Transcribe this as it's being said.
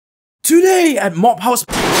Today at MOBHouse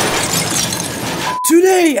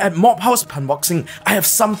Punboxing, I have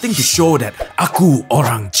something to show that aku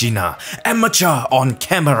orang Cina, amateur on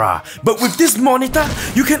camera. But with this monitor,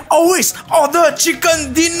 you can always order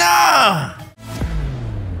chicken dinner!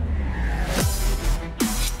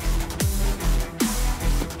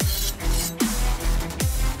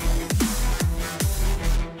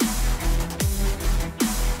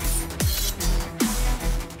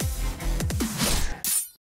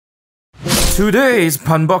 Today's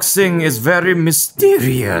Punboxing is very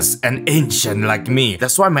mysterious and ancient like me.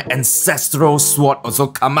 That's why my ancestral sword also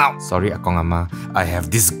come out. Sorry, Akong Ama, I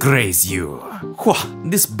have disgraced you. Whew,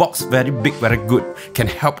 this box very big, very good. Can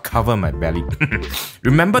help cover my belly.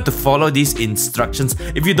 Remember to follow these instructions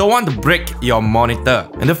if you don't want to break your monitor.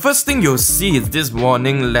 And the first thing you'll see is this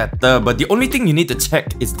warning letter, but the only thing you need to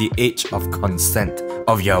check is the age of consent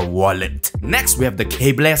of your wallet. Next, we have the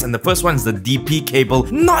cables, and the first one is the DP cable,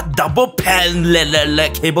 not double pan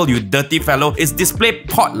cable, you dirty fellow. It's display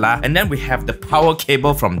port lah. And then we have the power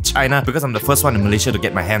cable from China, because I'm the first one in Malaysia to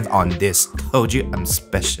get my hands on this. Told you I'm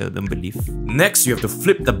special, don't believe. Next, you have to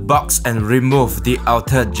flip the box and remove the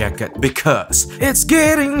outer jacket, because it's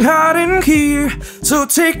getting hot in here, so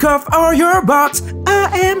take off all your box. I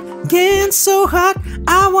am getting so hot,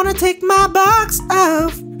 I wanna take my box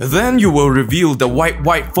off. Then you will reveal the white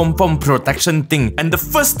foam protection thing, and the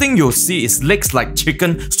first thing you'll see is legs like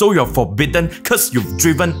chicken, so you're forbidden cause you've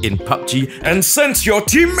driven in PUBG and sent your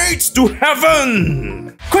teammates to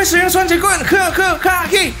heaven!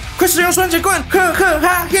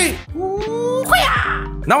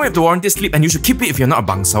 Now we have the warranty slip, and you should keep it if you're not a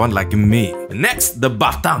bangsawan like me. Next, the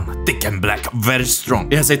batang, thick and black, very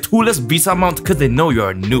strong. It has a toolless visa mount because they know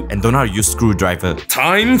you're a noob and don't know how to use screwdriver.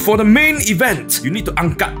 Time for the main event. You need to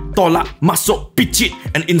angkat, tolak, masuk, pitch it,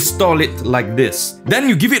 and install it like this. Then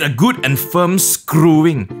you give it a good and firm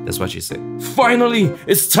screwing. That's what she said. Finally,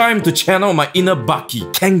 it's time to channel my inner Baki,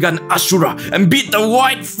 Kengan Ashura, and beat the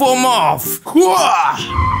white foam off.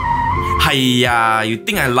 Hiya, you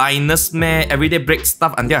think I lioness meh? Everyday break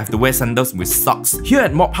stuff until I have to wear sandals with socks. Here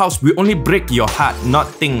at MOBHouse, we only break your heart, not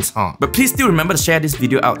things, huh? But please still remember to share this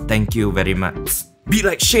video out. Thank you very much. Be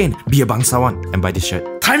like Shane, be a bangsawan, and buy this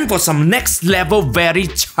shirt. Time for some next level very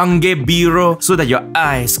changgeh biro so that your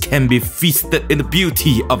eyes can be feasted in the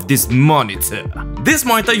beauty of this monitor. This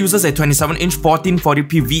monitor uses a 27-inch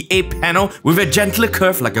 1440p VA panel with a gentler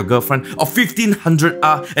curve like your girlfriend of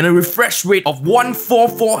 1500R and a refresh rate of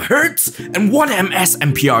 144Hz and 1ms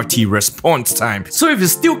MPRT response time. So if you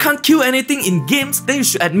still can't kill anything in games, then you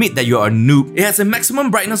should admit that you're a noob. It has a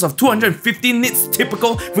maximum brightness of 250 nits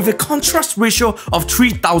typical with a contrast ratio of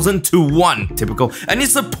 3000 to 1 typical, and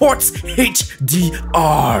it supports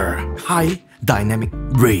HDR, high dynamic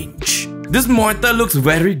range. This monitor looks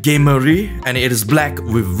very gamery, and it is black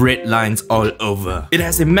with red lines all over. It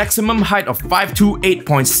has a maximum height of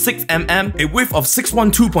 528.6mm, a width of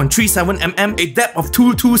 612.37mm, a depth of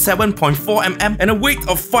 227.4mm, and a weight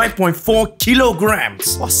of 5.4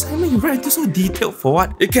 kilograms. Wow, Simon, you write this so detailed for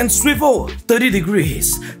what? It can swivel 30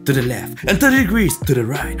 degrees to the left and 30 degrees to the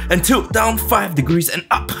right, and tilt down 5 degrees and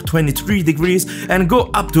up 23 degrees, and go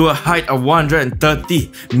up to a height of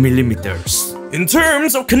 130 millimeters. In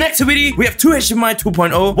terms of connectivity, we have 2 HDMI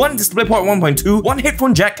 2.0, 1 DisplayPort 1.2, 1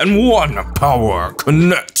 headphone jack, and 1 power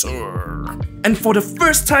connector. And for the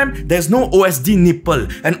first time, there's no OSD nipple,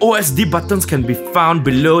 and OSD buttons can be found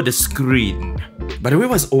below the screen. By the way,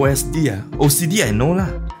 what's OSD? OCD, I know lah.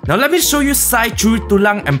 Now let me show you Sai Curi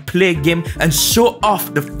Tulang and play game and show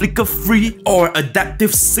off the flicker-free or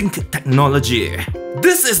adaptive sync technology.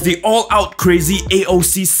 This is the all-out crazy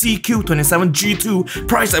AOC CQ27G2,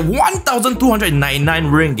 priced at 1,299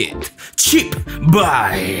 ringgit. Cheap,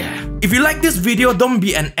 buy! If you like this video, don't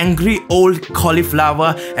be an angry old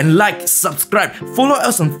cauliflower, and like, subscribe, follow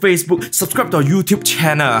us on Facebook, subscribe to our YouTube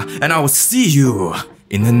channel, and I will see you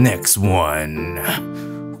in the next one.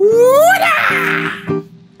 Woo-da!